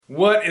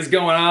What is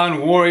going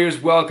on,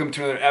 warriors? Welcome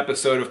to another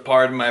episode of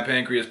Pardon My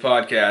Pancreas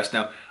podcast.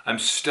 Now, I'm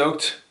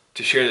stoked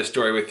to share this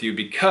story with you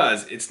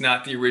because it's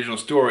not the original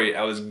story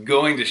I was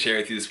going to share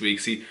with you this week.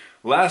 See,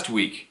 last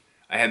week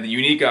I had the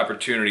unique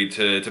opportunity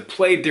to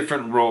play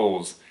different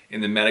roles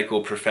in the medical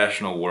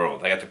professional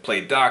world. I got to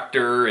play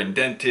doctor and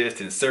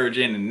dentist and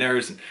surgeon and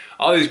nurse and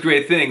all these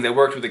great things. I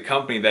worked with a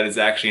company that is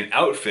actually an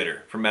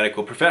outfitter for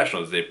medical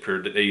professionals. They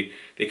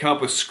come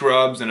up with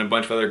scrubs and a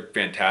bunch of other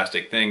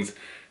fantastic things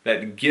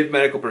that give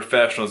medical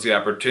professionals the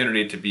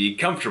opportunity to be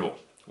comfortable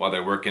while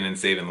they're working and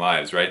saving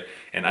lives, right?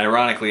 And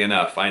ironically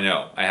enough, I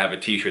know, I have a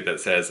t-shirt that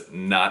says,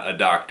 not a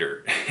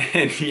doctor,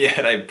 and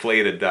yet I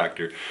played a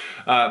doctor.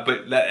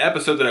 But that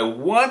episode that I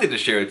wanted to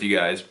share with you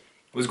guys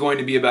was going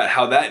to be about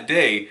how that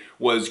day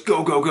was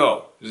go, go,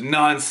 go. It was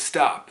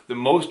non-stop. The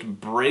most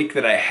break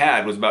that I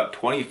had was about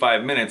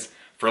 25 minutes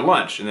for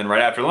lunch, and then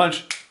right after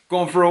lunch,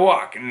 going for a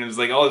walk. And it was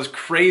like all this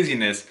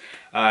craziness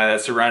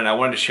that surrounded. I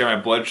wanted to share my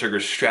blood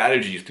sugar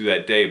strategies through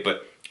that day,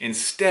 but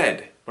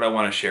instead, what I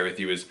want to share with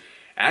you is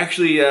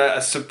actually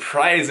a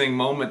surprising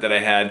moment that I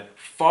had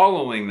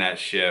following that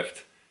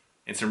shift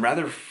and some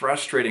rather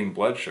frustrating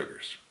blood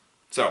sugars.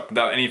 So,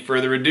 without any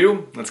further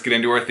ado, let's get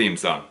into our theme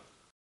song.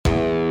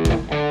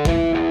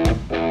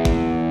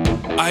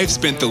 I've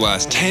spent the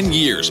last 10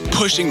 years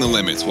pushing the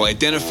limits while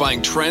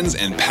identifying trends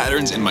and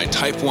patterns in my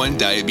type 1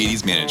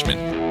 diabetes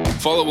management.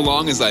 Follow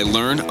along as I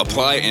learn,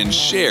 apply, and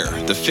share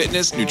the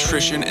fitness,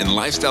 nutrition, and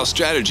lifestyle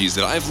strategies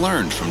that I've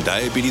learned from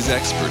diabetes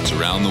experts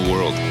around the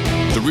world.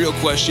 The real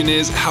question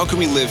is, how can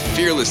we live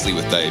fearlessly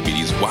with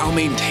diabetes while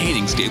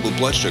maintaining stable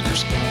blood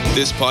sugars?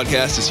 This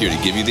podcast is here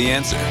to give you the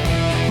answer.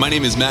 My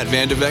name is Matt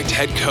Vandevecht,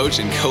 head coach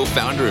and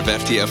co-founder of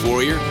FTF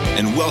Warrior,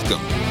 and welcome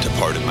to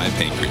Pardon My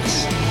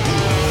Pancreas.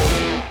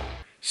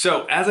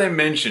 So, as I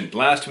mentioned,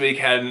 last week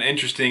had an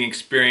interesting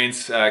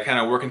experience kind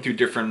of working through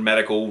different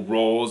medical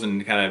roles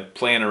and kind of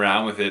playing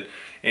around with it.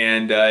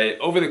 And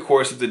over the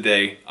course of the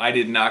day, I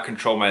did not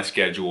control my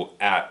schedule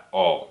at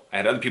all. I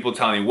had other people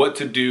telling me what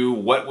to do,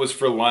 what was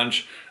for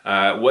lunch,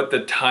 what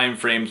the time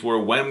frames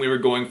were, when we were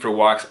going for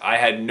walks. I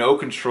had no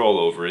control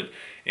over it.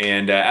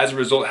 And as a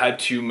result, had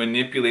to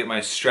manipulate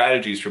my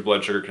strategies for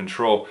blood sugar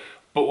control.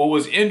 But what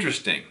was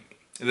interesting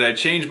is that I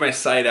changed my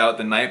site out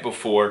the night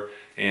before.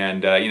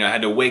 And, I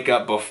had to wake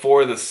up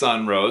before the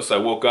sun rose. So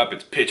I woke up,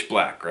 it's pitch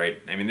black,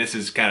 right? I mean, this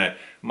is kind of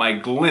my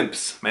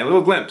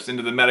little glimpse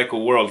into the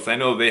medical world. Because I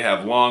know they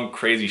have long,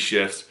 crazy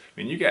shifts.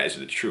 I mean, you guys are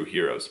the true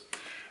heroes.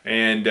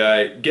 And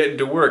getting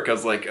to work, I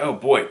was like, oh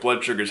boy,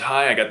 blood sugar's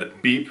high. I got the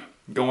beep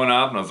going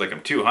off. And I was like,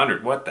 I'm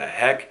 200. What the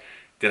heck?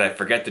 Did I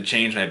forget to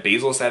change my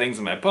basal settings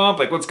in my pump?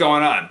 Like, what's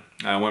going on?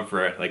 I went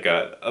for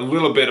a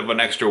little bit of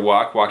an extra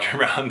walk, walked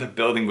around the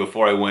building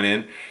before I went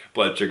in.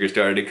 Blood sugar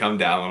started to come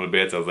down a little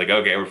bit, so I was like,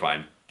 okay, we're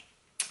fine.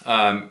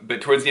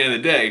 But towards the end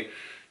of the day,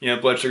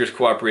 blood sugars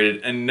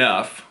cooperated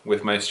enough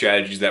with my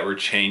strategies that were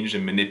changed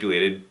and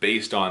manipulated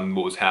based on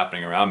what was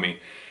happening around me.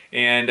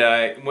 And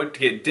I went to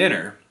get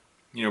dinner,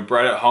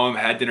 brought it home,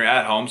 had dinner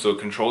at home, so a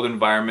controlled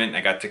environment.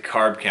 I got to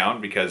carb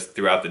count because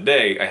throughout the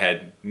day, I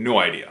had no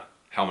idea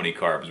how many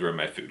carbs were in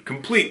my food.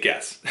 Complete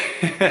guess.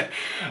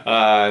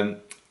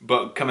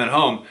 But coming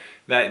home,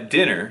 that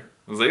dinner,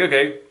 I was like,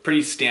 okay,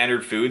 pretty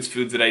standard foods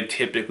that I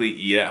typically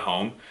eat at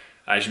home.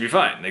 I should be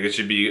fine. Like, it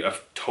should be a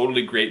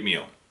totally great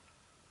meal.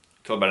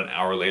 Until about an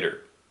hour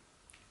later.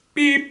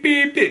 Beep,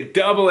 beep, beep,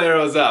 double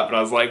arrows up. And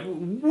I was like,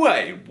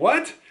 wait,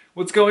 what?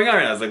 What's going on?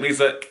 And I was like,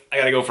 Lisa, I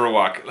gotta go for a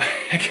walk.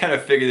 I gotta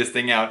figure this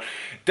thing out.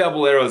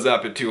 Double arrows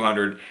up at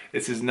 200.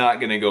 This is not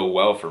gonna go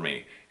well for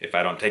me if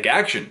I don't take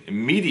action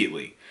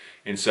immediately.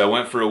 And so I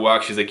went for a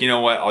walk. She's like, you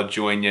know what? I'll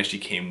join you. She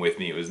came with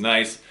me. It was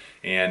nice.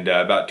 And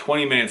about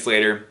 20 minutes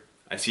later,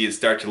 I see it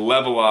start to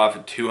level off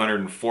at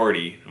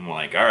 240. I'm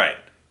like, all right,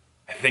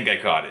 I think I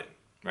caught it,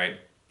 right?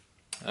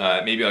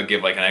 Maybe I'll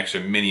give like an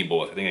extra mini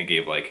bolus. I think I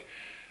gave like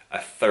a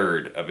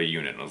third of a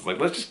unit. And I was like,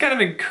 let's just kind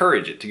of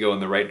encourage it to go in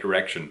the right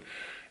direction.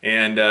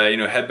 And,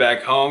 head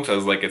back home. So I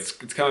was like, it's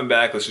coming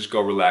back. Let's just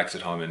go relax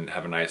at home and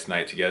have a nice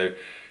night together.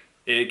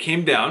 It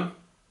came down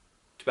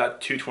to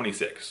about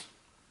 226.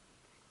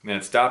 And then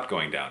it stopped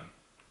going down.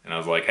 And I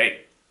was like,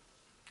 hey,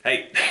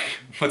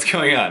 what's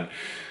going on?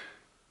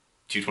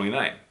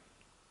 229,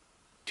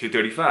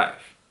 235,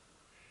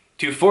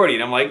 240.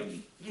 And I'm like,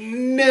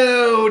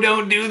 no,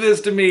 don't do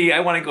this to me. I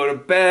want to go to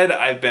bed.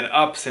 I've been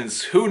up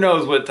since who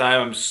knows what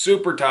time. I'm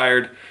super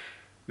tired.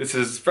 This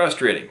is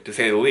frustrating, to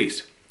say the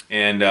least.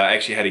 And I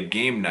actually had a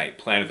game night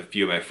planned with a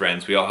few of my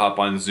friends. We all hop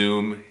on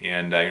Zoom,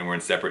 and we're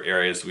in separate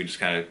areas, so we just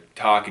kind of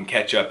talk and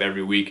catch up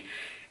every week.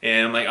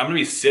 And I'm like, I'm going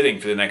to be sitting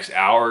for the next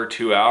hour,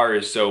 2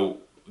 hours, so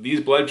these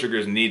blood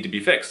sugars need to be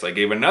fixed. I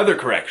gave another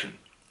correction.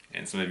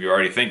 And some of you are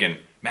already thinking,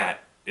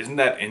 Matt, isn't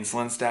that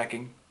insulin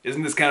stacking?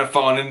 Isn't this kind of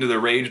falling into the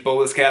rage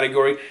bolus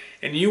category?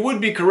 And you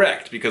would be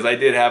correct, because I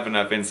did have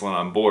enough insulin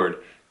on board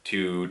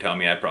to tell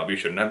me I probably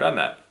shouldn't have done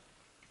that.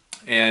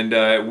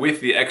 And with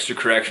the extra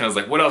correction, I was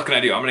like, what else can I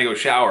do? I'm going to go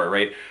shower,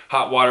 right?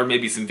 Hot water,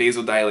 maybe some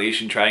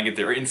vasodilation, try and get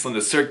their insulin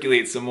to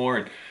circulate some more.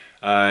 And,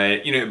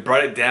 it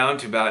brought it down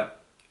to about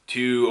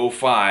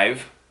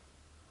 205.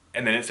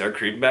 and then it started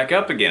creeping back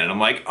up again. And I'm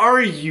like,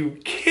 are you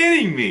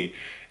kidding me?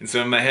 And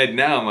so in my head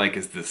now, I'm like,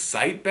 is the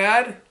site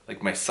bad?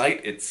 Like my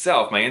site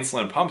itself, my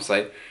insulin pump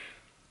site?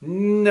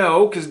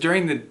 No, because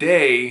during the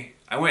day,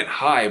 I went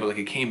high, but like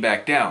it came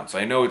back down. So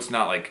I know it's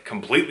not like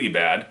completely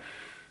bad.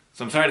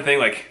 So I'm starting to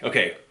think like,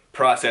 okay,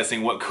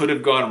 processing what could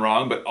have gone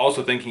wrong, but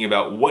also thinking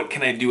about what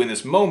can I do in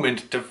this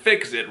moment to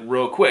fix it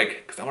real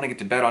quick, because I want to get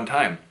to bed on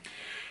time.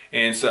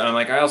 And so I'm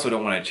like, I also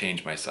don't want to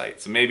change my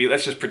site. So maybe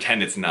let's just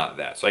pretend it's not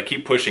that. So I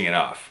keep pushing it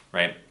off,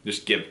 right?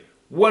 Just give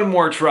one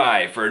more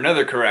try for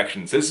another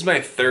correction. So this is my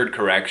third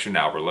correction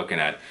now we're looking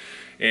at.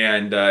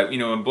 And,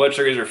 when blood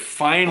sugars are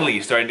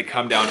finally starting to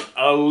come down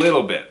a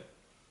little bit,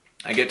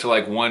 I get to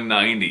like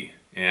 190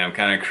 and I'm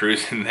kind of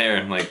cruising there.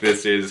 I'm like,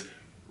 this is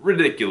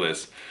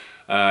ridiculous.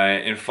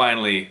 And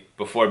finally,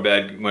 before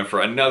bed, went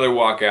for another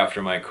walk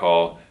after my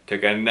call,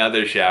 took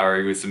another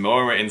shower with some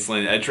more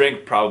insulin. I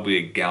drank probably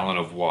a gallon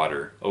of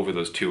water over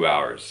those 2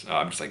 hours.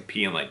 I'm just like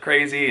peeing like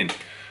crazy. And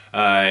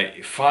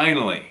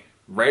finally,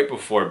 right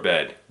before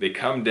bed, they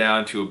come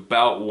down to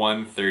about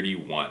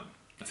 131.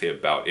 I say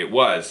about, it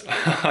was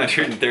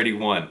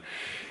 131.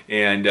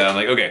 And I'm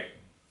like, okay,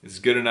 this is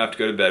good enough to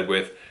go to bed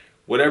with.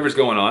 Whatever's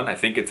going on, I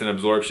think it's an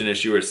absorption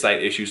issue or a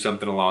site issue,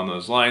 something along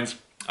those lines.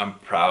 I'm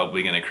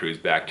probably gonna cruise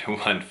back to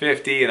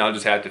 150 and I'll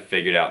just have to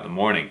figure it out in the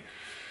morning.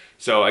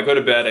 So I go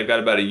to bed, I've got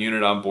about a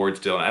unit on board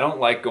still, and I don't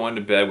like going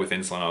to bed with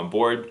insulin on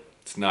board.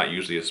 It's not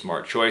usually a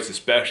smart choice,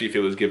 especially if it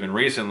was given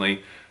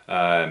recently,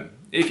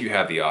 if you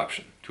have the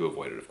option to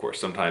avoid it, of course.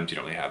 Sometimes you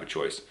don't really have a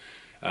choice.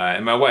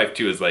 And my wife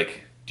too is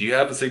like, do you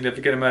have a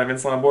significant amount of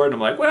insulin on board? And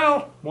I'm like,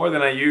 well, more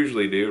than I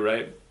usually do,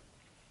 right?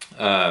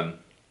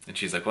 And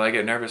she's like, well, I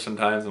get nervous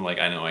sometimes. I'm like,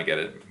 I know, I get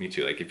it, me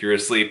too. Like if you're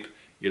asleep,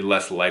 you're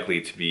less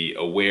likely to be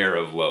aware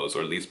of lows,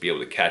 or at least be able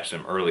to catch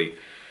them early.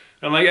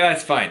 And I'm like, yeah,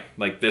 it's fine.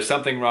 Like there's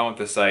something wrong with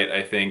the site,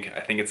 I think. I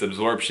think it's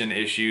absorption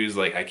issues.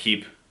 Like I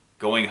keep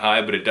going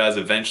high, but it does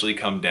eventually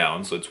come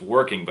down. So it's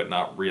working, but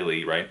not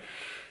really, right?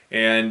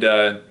 And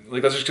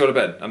like, let's just go to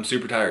bed. I'm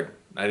super tired.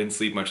 I didn't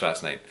sleep much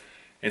last night.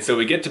 And so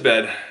we get to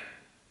bed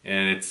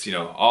and it's,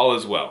 all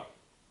is well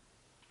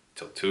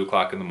till 2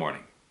 o'clock in the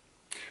morning.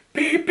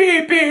 Beep,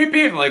 beep, beep,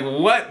 beep. I'm like,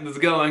 what is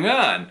going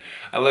on?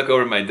 I look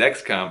over at my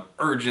Dexcom,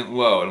 urgent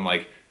low, and I'm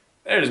like,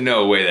 there's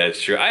no way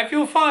that's true. I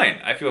feel fine.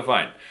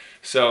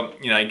 So,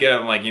 I get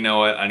up, I'm like, you know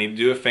what? I need to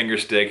do a finger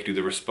stick, do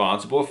the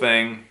responsible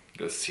thing,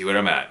 go see what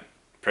I'm at.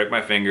 Prick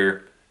my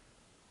finger,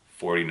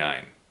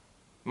 49.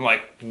 I'm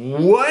like,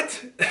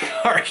 what?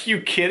 Are you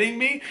kidding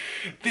me?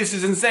 This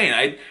is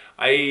insane.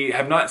 I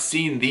have not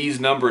seen these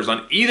numbers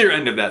on either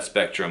end of that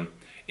spectrum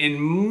in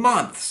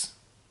months.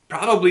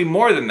 Probably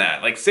more than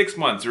that, like 6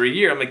 months or a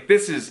year. I'm like,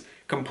 this is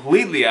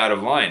completely out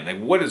of line. Like,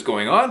 what is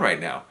going on right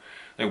now?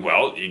 Like,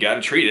 well, you got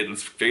to treat it.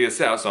 Let's figure this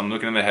out. So I'm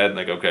looking in my head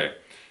like, okay,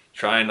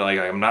 trying to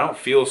I don't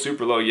feel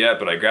super low yet,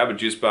 but I grab a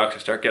juice box. I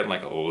start getting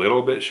like a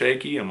little bit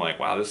shaky. I'm like,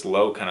 wow, this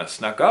low kind of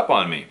snuck up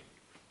on me.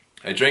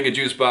 I drank a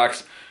juice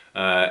box,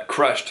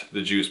 crushed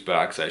the juice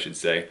box, I should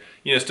say.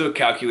 Still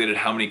calculated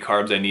how many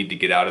carbs I need to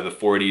get out of the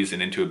 40s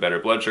and into a better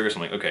blood sugar. So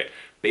I'm like, okay,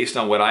 based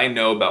on what I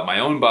know about my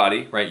own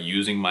body, right,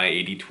 using my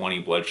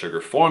 80-20 blood sugar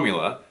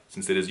formula,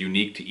 since it is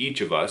unique to each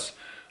of us,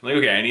 I'm like,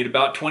 okay, I need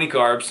about 20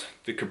 carbs.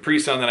 The Capri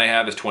Sun that I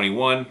have is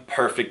 21.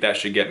 Perfect, that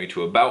should get me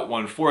to about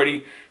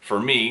 140. For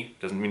me,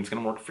 doesn't mean it's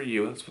gonna work for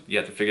you. That's what you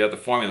have to figure out the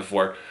formula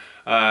for.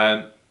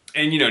 And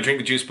drink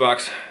the juice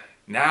box.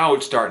 Now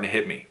it's starting to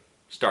hit me.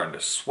 Starting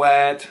to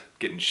sweat,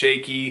 getting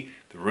shaky.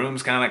 The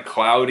room's kind of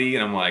cloudy,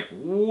 and I'm like,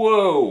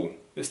 whoa,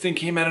 this thing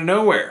came out of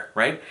nowhere,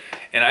 right?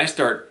 And I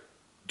start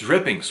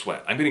dripping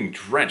sweat. I'm getting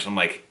drenched. I'm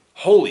like,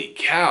 holy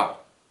cow,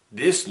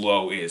 this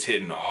low is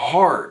hitting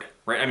hard,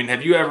 right? I mean,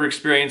 have you ever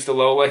experienced a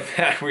low like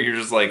that where you're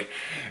just like,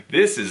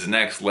 this is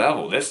next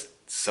level, this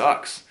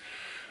sucks.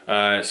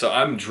 So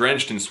I'm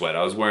drenched in sweat.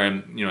 I was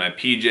wearing, my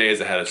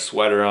PJs, I had a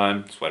sweater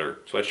on,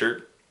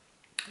 sweatshirt.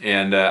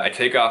 And I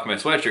take off my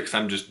sweatshirt because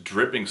I'm just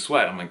dripping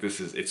sweat. I'm like,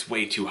 it's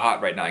way too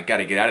hot right now. I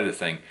gotta get out of this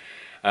thing.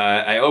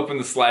 I open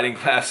the sliding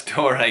glass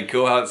door and I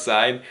go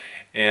outside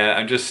and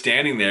I'm just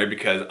standing there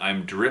because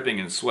I'm dripping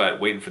in sweat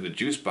waiting for the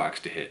juice box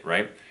to hit,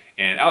 right?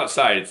 And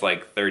outside it's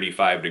like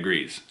 35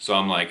 degrees. So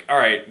I'm like, all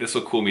right, this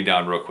will cool me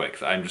down real quick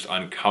 'cause I'm just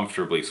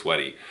uncomfortably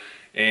sweaty.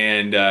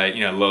 And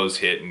lows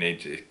hit and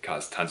it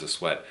caused tons of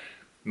sweat.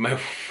 My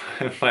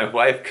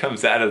wife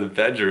comes out of the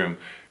bedroom.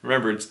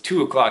 Remember, it's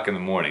 2 o'clock in the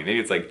morning. Maybe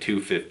it's like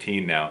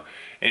 2:15 now.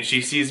 And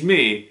she sees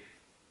me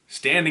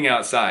standing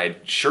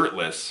outside,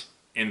 shirtless,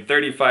 in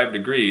 35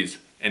 degrees.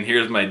 And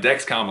here's my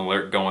Dexcom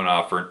alert going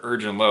off for an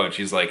urgent low. And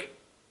she's like,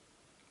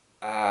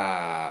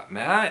 Matt,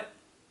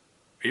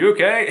 are you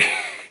okay?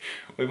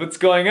 What's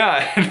going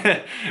on?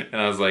 And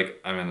I was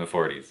like, I'm in the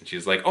 40s. And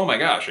she's like, oh my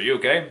gosh, are you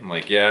okay? I'm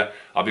like, yeah,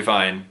 I'll be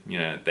fine.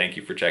 Thank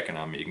you for checking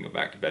on me. You can go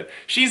back to bed.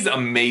 She's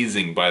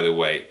amazing, by the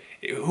way.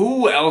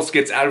 Who else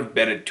gets out of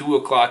bed at 2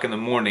 o'clock in the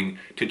morning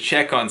to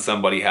check on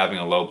somebody having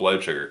a low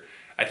blood sugar?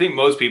 I think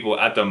most people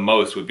at the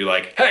most would be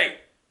like, hey,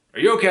 are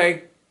you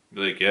okay?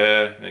 Be like,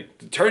 yeah,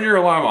 turn your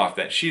alarm off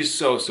then. She's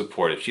so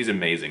supportive. She's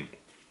amazing.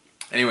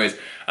 Anyways,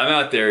 I'm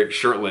out there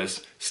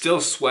shirtless,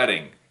 still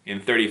sweating in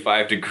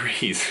 35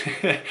 degrees.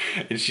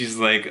 And she's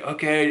like,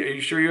 okay, are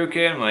you sure you're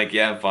okay? I'm like,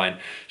 yeah, I'm fine.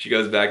 She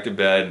goes back to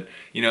bed.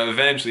 You know,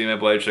 eventually my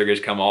blood sugars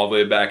come all the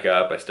way back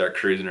up. I start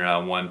cruising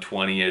around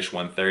 120-ish,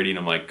 130, and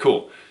I'm like,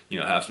 cool. You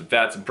know, have some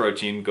fats and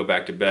protein, go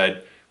back to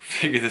bed,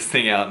 figure this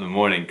thing out in the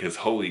morning, because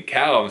holy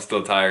cow, I'm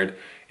still tired,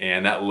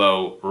 and that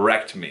low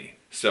wrecked me.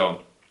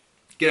 So,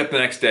 get up the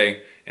next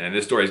day, and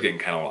this story is getting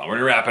kind of long. We're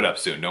gonna wrap it up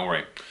soon, don't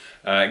worry.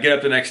 Get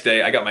up the next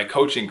day, I got my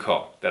coaching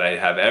call that I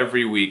have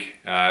every week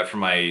for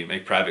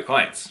my private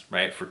clients,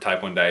 right, for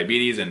type 1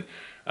 diabetes. And,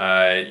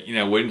 you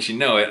know, wouldn't you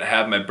know it, I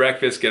have my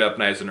breakfast, get up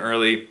nice and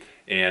early,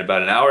 and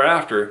about an hour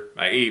after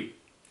I eat,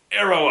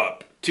 arrow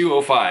up,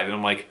 205. And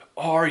I'm like,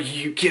 are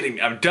you kidding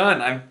me? I'm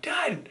done.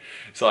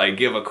 So I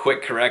give a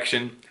quick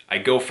correction. I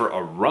go for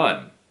a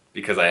run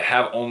because I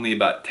have only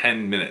about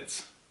 10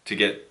 minutes to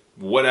get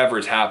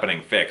whatever's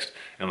happening fixed.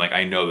 And I'm like,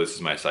 I know this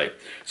is my site.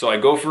 So I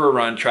go for a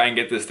run, try and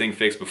get this thing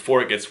fixed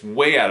before it gets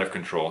way out of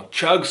control,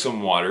 chug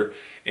some water,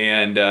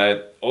 and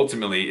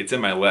ultimately it's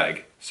in my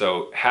leg.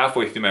 So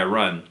halfway through my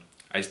run,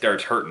 it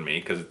starts hurting me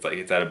because it's like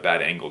it's at a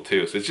bad angle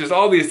too. So it's just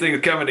all these things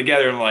coming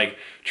together, and I'm like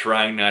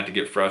trying not to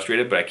get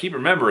frustrated, but I keep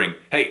remembering,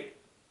 hey,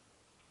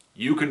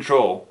 you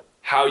control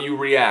how you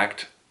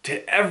react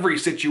to every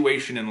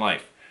situation in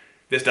life.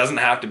 This doesn't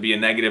have to be a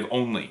negative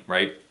only,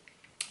 right?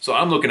 So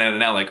I'm looking at it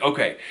now like,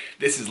 okay,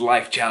 this is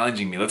life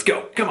challenging me. Let's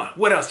go. Come on.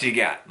 What else do you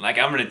got? Like,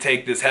 I'm going to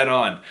take this head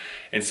on.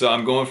 And so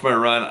I'm going for my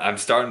run. I'm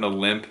starting to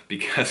limp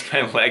because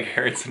my leg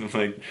hurts. And I'm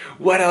like,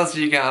 what else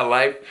do you got,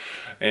 life?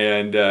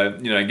 And,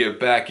 you know, I get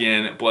back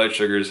in, blood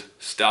sugars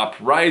stop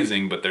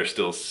rising, but they're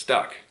still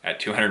stuck at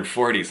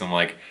 240. So I'm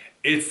like,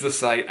 it's the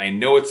site. I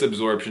know it's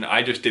absorption.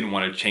 I just didn't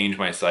want to change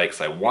my site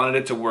because I wanted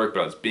it to work, but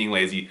I was being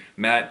lazy.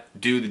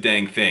 Matt, do the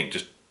dang thing.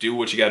 Just do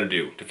what you got to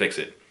do to fix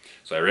it.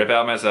 So I rip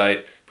out my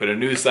site, put a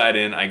new site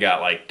in. I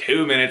got like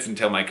 2 minutes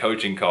until my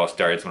coaching call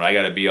starts when I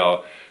got to be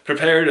all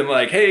prepared and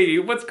like, hey,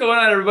 what's going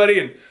on, everybody?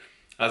 And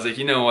I was like,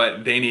 you know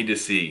what? They need to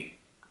see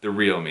the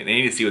real me. They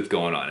need to see what's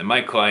going on. And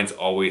my clients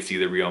always see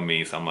the real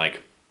me. So I'm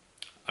like,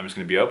 I'm just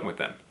going to be open with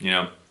them, you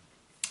know?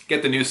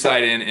 Get the new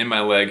site in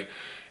my leg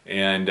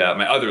and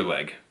my other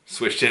leg,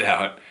 switched it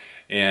out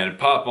and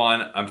pop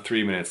on. I'm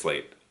 3 minutes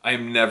late. I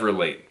am never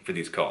late for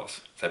these calls.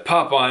 So I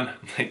pop on, I'm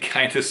like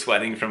kind of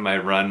sweating from my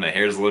run. My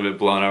hair's a little bit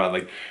blown out. I'm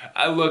like,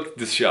 I look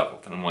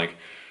disheveled and I'm like,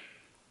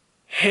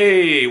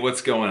 hey,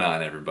 what's going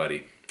on,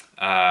 everybody?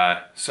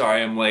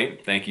 Sorry I'm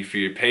late. Thank you for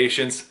your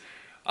patience.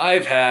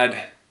 I've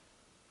had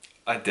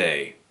a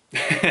day.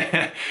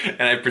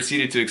 And I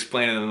proceeded to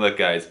explain to them, look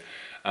guys,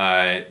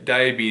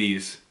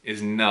 diabetes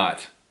is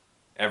not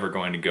ever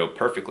going to go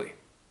perfectly.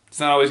 It's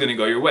not always going to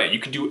go your way. You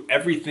can do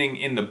everything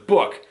in the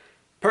book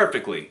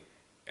perfectly.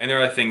 And there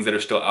are things that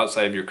are still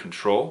outside of your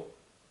control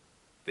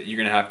that you're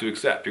going to have to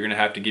accept. You're going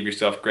to have to give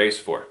yourself grace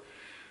for.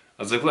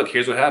 I was like, look,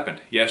 here's what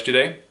happened.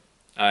 Yesterday,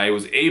 I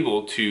was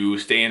able to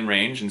stay in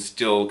range and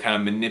still kind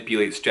of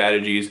manipulate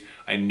strategies.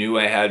 I knew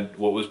I had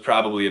what was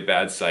probably a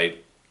bad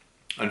site.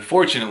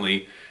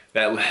 Unfortunately,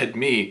 that led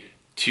me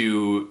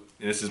to,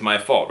 and this is my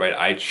fault, right?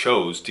 I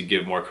chose to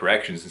give more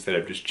corrections instead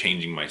of just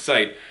changing my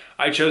site.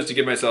 I chose to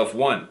give myself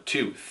 1,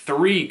 2,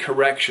 3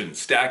 corrections,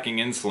 stacking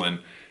insulin.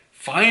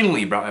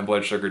 Finally brought my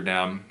blood sugar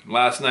down.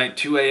 Last night,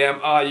 2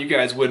 a.m., you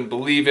guys wouldn't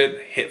believe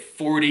it, hit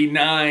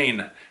 49.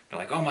 They're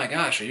like, oh my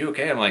gosh, are you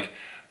okay? I'm like,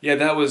 yeah,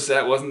 that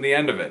wasn't the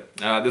end of it.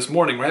 This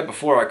morning, right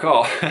before our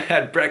call, I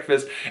had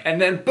breakfast, and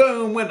then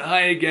boom, went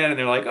high again. And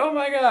they're like, oh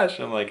my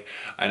gosh. I'm like,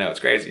 I know, it's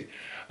crazy.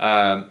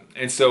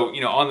 And so, you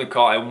know, on the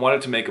call, I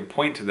wanted to make a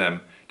point to them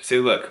to say,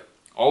 look,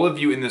 all of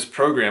you in this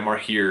program are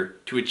here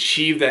to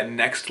achieve that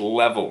next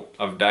level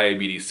of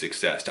diabetes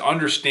success, to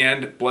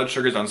understand blood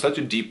sugars on such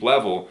a deep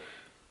level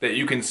that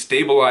you can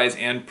stabilize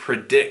and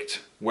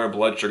predict where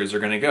blood sugars are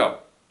going to go.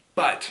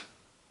 But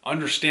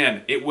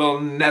understand, it will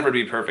never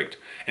be perfect.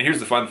 And here's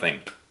the fun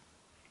thing.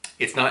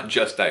 It's not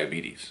just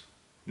diabetes.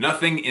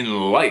 Nothing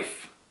in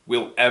life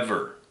will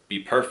ever be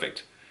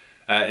perfect.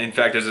 In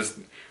fact, there's this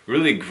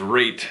really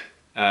great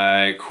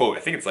quote.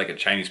 I think it's like a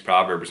Chinese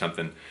proverb or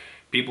something.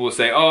 People will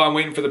say, oh, I'm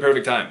waiting for the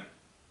perfect time.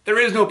 There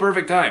is no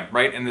perfect time,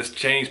 right? And this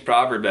Chinese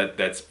proverb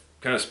that's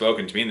kind of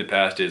spoken to me in the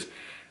past is,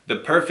 the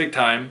perfect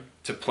time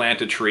to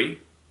plant a tree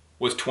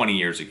was 20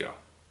 years ago.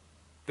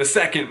 The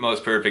second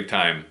most perfect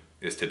time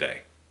is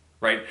today,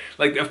 right?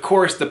 Like, of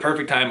course, the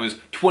perfect time was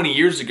 20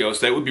 years ago,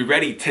 so that it would be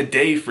ready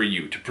today for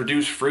you to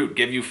produce fruit,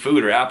 give you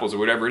food or apples or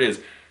whatever it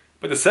is.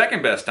 But the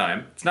second best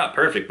time, it's not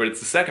perfect, but it's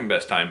the second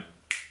best time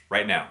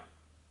right now.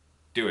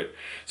 Do it.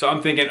 So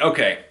I'm thinking,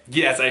 okay,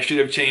 yes, I should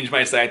have changed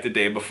my site the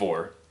day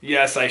before.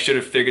 Yes, I should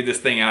have figured this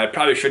thing out. I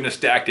probably shouldn't have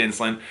stacked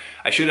insulin.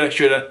 I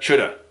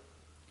shoulda.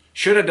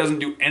 Shoulda doesn't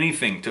do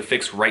anything to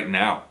fix right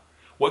now.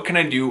 What can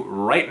I do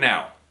right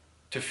now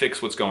to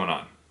fix what's going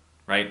on,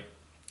 right?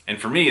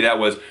 And for me, that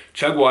was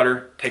chug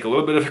water, take a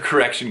little bit of a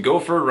correction, go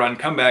for a run,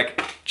 come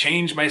back,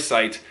 change my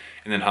site,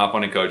 and then hop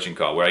on a coaching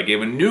call where I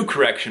gave a new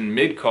correction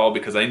mid-call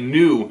because I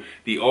knew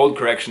the old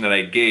correction that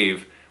I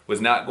gave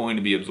was not going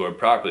to be absorbed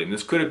properly. And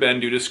this could have been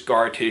due to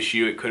scar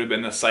tissue, it could have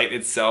been the site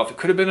itself, it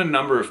could have been a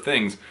number of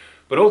things.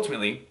 But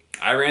ultimately,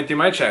 I ran through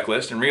my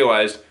checklist and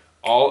realized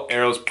all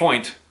arrows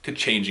point to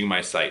changing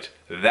my site.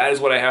 That is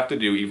what I have to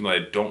do, even though I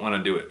don't want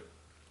to do it.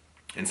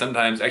 And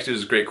sometimes, actually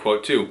there's a great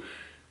quote too,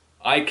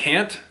 I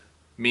can't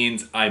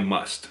means I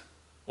must.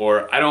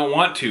 Or I don't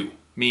want to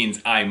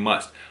means I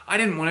must. I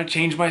didn't want to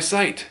change my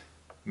site.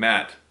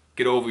 Matt,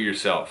 get over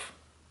yourself.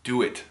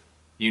 Do it.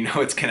 You know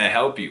it's going to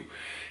help you.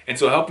 And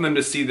so helping them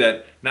to see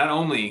that not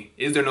only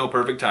is there no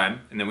perfect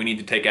time and that we need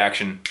to take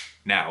action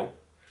now,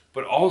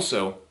 but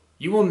also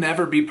you will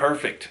never be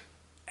perfect.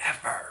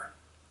 Ever.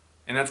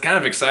 And that's kind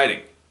of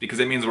exciting because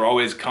it means we're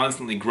always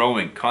constantly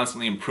growing,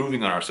 constantly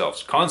improving on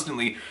ourselves,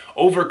 constantly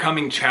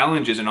overcoming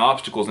challenges and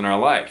obstacles in our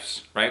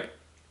lives, right?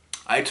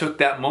 I took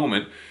that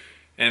moment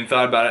and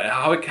thought about it.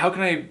 How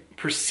can I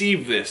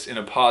perceive this in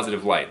a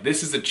positive light?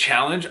 This is a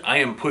challenge I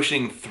am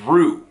pushing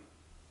through.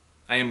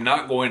 I am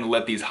not going to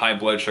let these high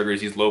blood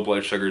sugars, these low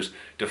blood sugars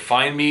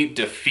define me,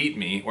 defeat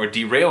me, or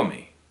derail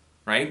me,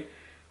 right?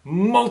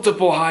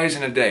 Multiple highs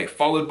in a day,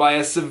 followed by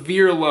a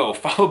severe low,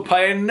 followed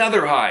by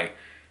another high.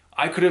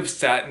 I could have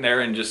sat in there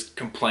and just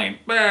complained,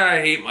 I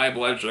hate my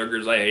blood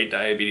sugars, I hate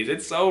diabetes,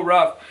 it's so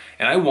rough.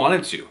 And I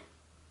wanted to.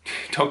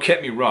 Don't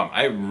get me wrong,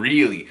 I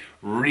really,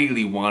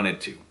 really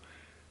wanted to.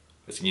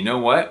 Listen, you know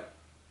what?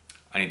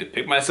 I need to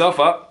pick myself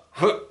up.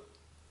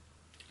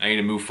 I need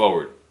to move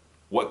forward.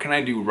 What can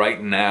I do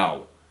right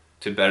now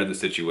to better the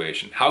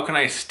situation? How can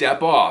I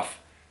step off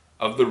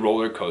of the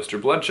roller coaster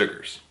blood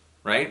sugars,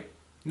 right?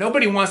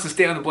 Nobody wants to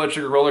stay on the blood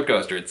sugar roller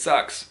coaster. It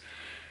sucks.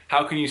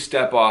 How can you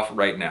step off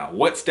right now?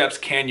 What steps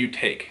can you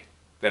take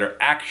that are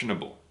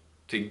actionable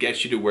to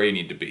get you to where you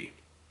need to be?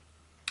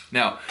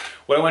 Now,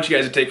 what I want you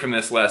guys to take from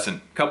this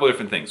lesson, a couple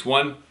different things.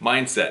 One,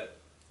 mindset.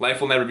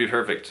 Life will never be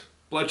perfect.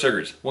 Blood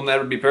sugars will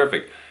never be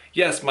perfect.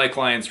 Yes, my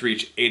clients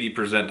reach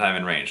 80% time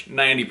in range,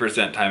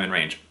 90% time in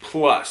range,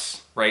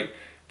 plus, right?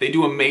 They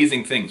do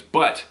amazing things,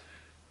 but,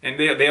 and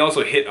they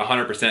also hit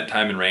 100%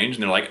 time in range,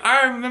 and they're like,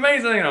 I'm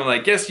amazing, and I'm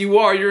like, yes, you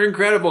are, you're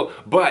incredible,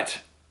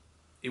 but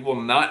it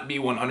will not be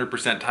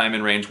 100% time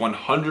in range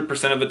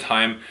 100% of the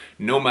time,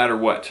 no matter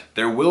what.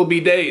 There will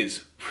be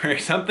days where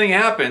something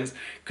happens,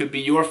 could be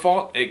your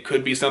fault, it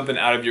could be something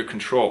out of your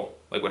control,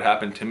 like what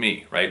happened to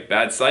me, right?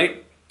 Bad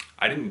sight,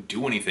 I didn't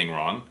do anything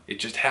wrong, it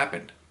just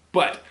happened.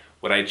 But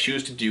what I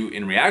choose to do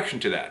in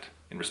reaction to that,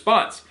 in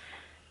response,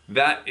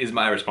 that is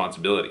my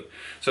responsibility.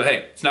 So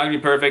hey, it's not gonna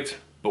be perfect,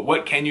 but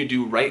what can you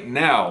do right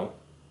now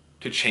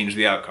to change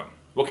the outcome?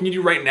 What can you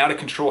do right now to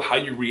control how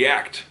you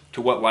react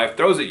to what life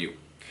throws at you?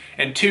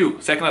 And two,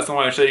 second lesson I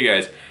want to show you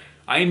guys,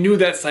 I knew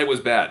that site was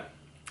bad.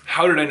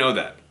 How did I know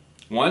that?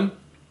 One,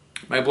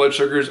 my blood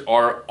sugars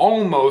are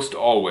almost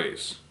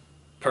always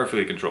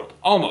perfectly controlled.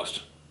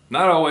 Almost.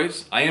 Not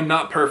always. I am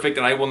not perfect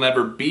and I will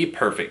never be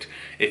perfect.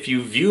 If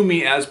you view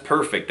me as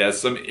perfect,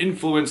 as some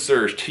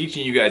influencer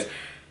teaching you guys,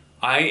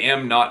 I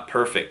am not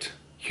perfect.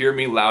 Hear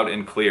me loud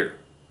and clear.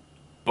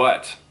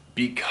 But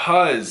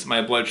because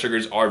my blood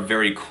sugars are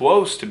very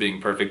close to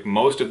being perfect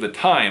most of the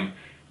time,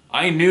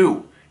 I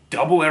knew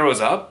double arrows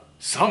up,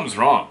 something's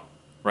wrong,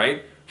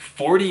 right?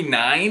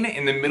 49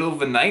 in the middle of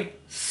the night,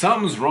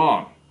 something's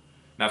wrong.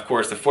 Now, of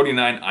course, the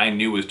 49 I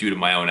knew was due to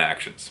my own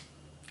actions.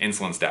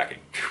 Insulin stacking.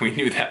 We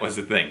knew that was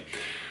the thing.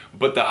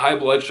 But the high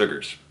blood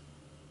sugars,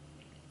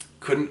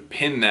 couldn't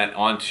pin that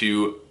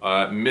onto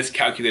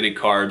miscalculated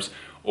carbs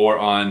or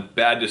on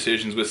bad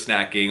decisions with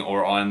snacking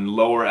or on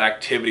lower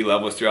activity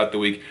levels throughout the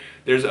week.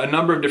 There's a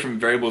number of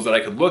different variables that I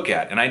could look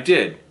at, and I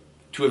did,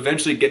 to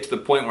eventually get to the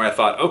point where I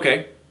thought,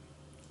 okay,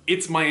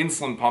 it's my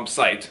insulin pump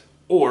site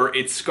or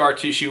it's scar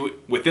tissue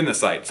within the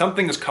site.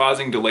 Something is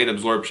causing delayed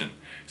absorption.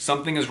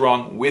 Something is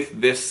wrong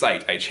with this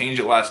site. I changed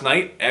it last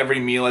night. Every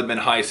meal had been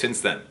high since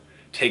then.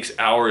 Takes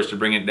hours to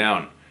bring it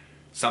down.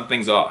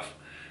 Something's off.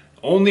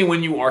 Only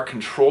when you are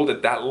controlled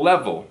at that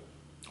level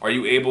are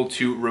you able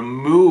to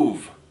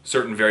remove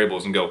certain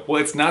variables and go,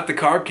 well, it's not the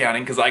carb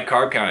counting because I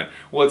carb counted.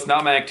 Well, it's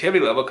not my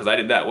activity level because I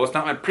did that. Well, it's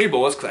not my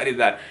pre-bolus because I did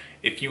that.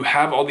 If you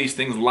have all these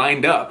things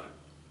lined up,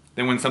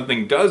 then when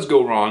something does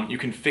go wrong, you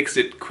can fix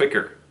it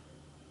quicker.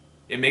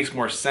 It makes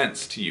more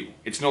sense to you.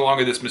 It's no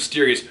longer this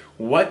mysterious,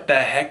 what the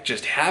heck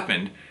just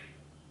happened?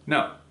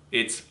 No,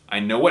 it's, I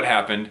know what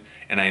happened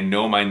and I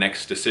know my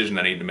next decision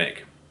that I need to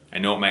make. I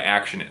know what my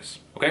action is,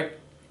 okay?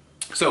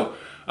 So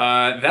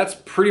that's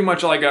pretty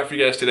much all I got for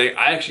you guys today.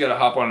 I actually got to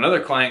hop on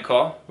another client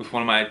call with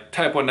one of my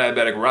type 1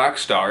 diabetic rock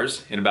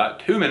stars in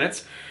about 2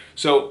 minutes.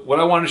 So what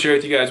I wanted to share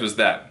with you guys was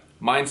that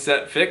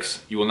mindset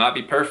fix. You will not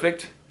be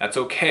perfect. That's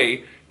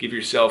okay. Give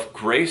yourself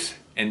grace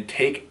and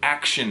take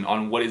action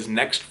on what is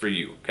next for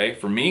you, okay?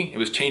 For me, it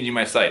was changing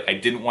my site. I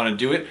didn't want to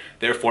do it,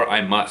 therefore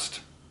I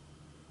must.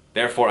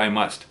 Therefore I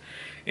must.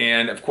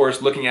 And of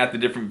course, looking at the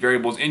different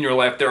variables in your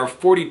life, there are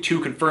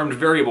 42 confirmed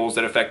variables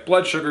that affect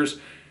blood sugars.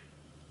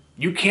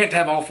 You can't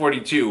have all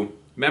 42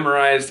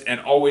 memorized and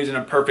always in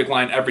a perfect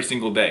line every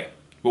single day.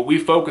 What we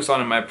focus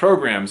on in my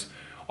programs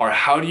are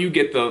how do you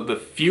get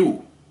the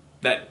few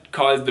that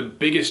cause the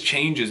biggest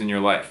changes in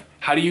your life?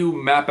 How do you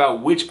map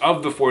out which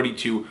of the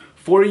 42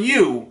 for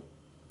you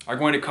are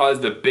going to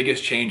cause the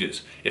biggest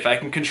changes. If I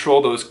can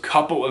control those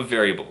couple of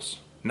variables,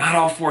 not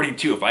all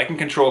 42, if I can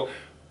control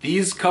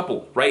these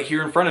couple right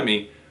here in front of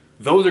me,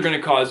 those are going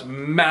to cause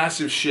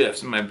massive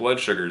shifts in my blood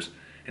sugars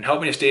and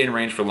help me to stay in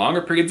range for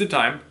longer periods of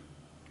time,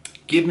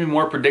 give me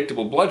more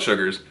predictable blood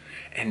sugars,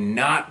 and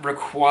not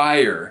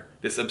require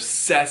this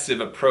obsessive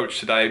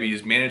approach to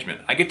diabetes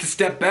management. I get to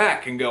step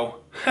back and go,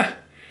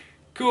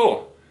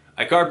 cool.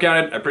 I carb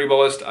counted, I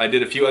pre-bolused, I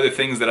did a few other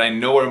things that I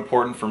know are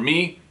important for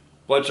me.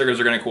 Blood sugars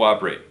are going to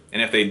cooperate.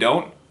 And if they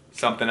don't,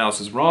 something else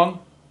is wrong.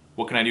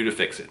 What can I do to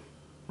fix it?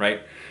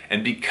 Right?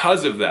 And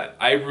because of that,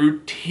 I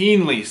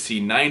routinely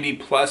see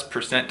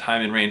 90+%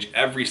 time in range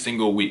every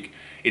single week.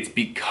 It's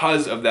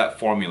because of that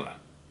formula.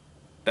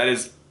 That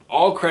is,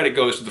 all credit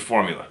goes to the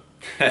formula.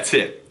 That's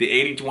it, the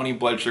 80-20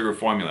 blood sugar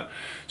formula.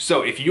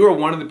 So if you are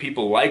one of the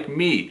people like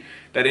me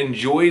that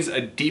enjoys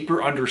a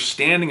deeper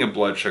understanding of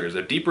blood sugars,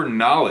 a deeper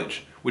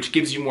knowledge, which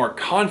gives you more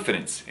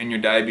confidence in your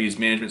diabetes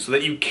management so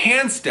that you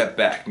can step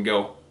back and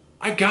go,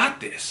 I got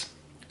this.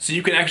 So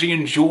you can actually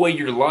enjoy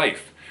your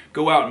life.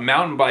 Go out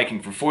mountain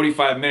biking for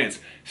 45 minutes,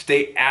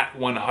 stay at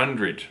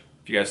 100.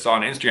 If you guys saw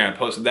on Instagram, I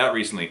posted that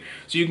recently.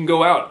 So you can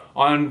go out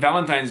on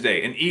Valentine's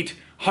Day and eat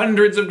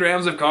hundreds of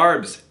grams of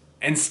carbs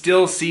and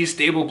still see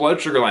stable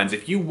blood sugar lines.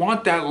 If you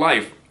want that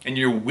life and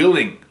you're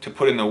willing to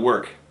put in the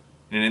work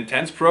in an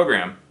intense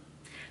program,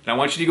 then I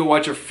want you to go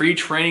watch a free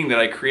training that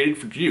I created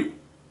for you.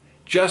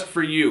 Just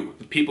for you,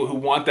 the people who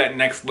want that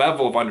next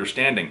level of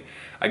understanding.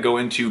 I go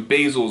into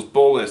basals,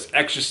 bolus,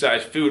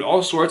 exercise, food,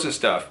 all sorts of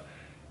stuff.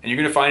 And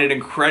you're gonna find it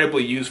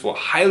incredibly useful.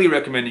 Highly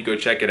recommend you go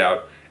check it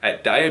out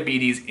at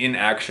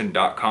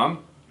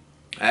diabetesinaction.com.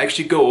 I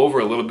actually go over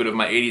a little bit of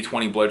my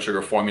 80-20 blood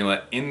sugar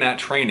formula in that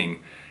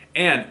training.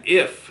 And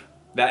if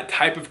that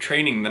type of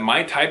training,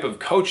 my type of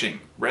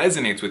coaching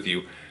resonates with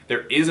you,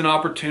 there is an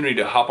opportunity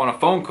to hop on a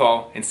phone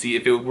call and see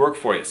if it would work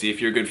for you. See if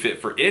you're a good fit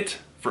for it,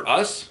 for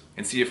us,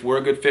 and see if we're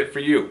a good fit for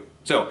you.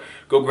 So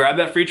go grab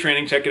that free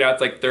training, check it out.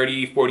 It's like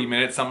 30, 40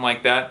 minutes, something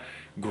like that.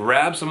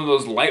 Grab some of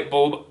those light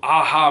bulb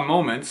aha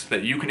moments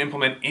that you can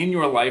implement in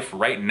your life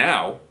right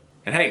now.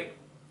 And hey,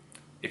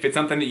 if it's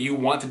something that you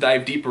want to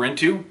dive deeper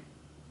into,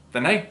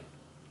 then hey,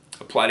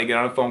 apply to get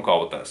on a phone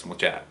call with us and we'll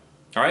chat.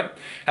 All right?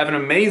 Have an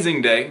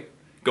amazing day.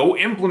 Go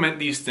implement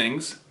these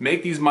things,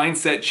 make these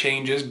mindset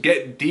changes,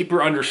 get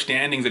deeper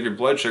understandings of your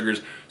blood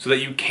sugars so that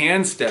you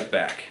can step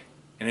back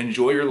and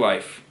enjoy your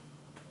life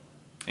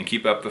and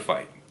keep up the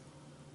fight.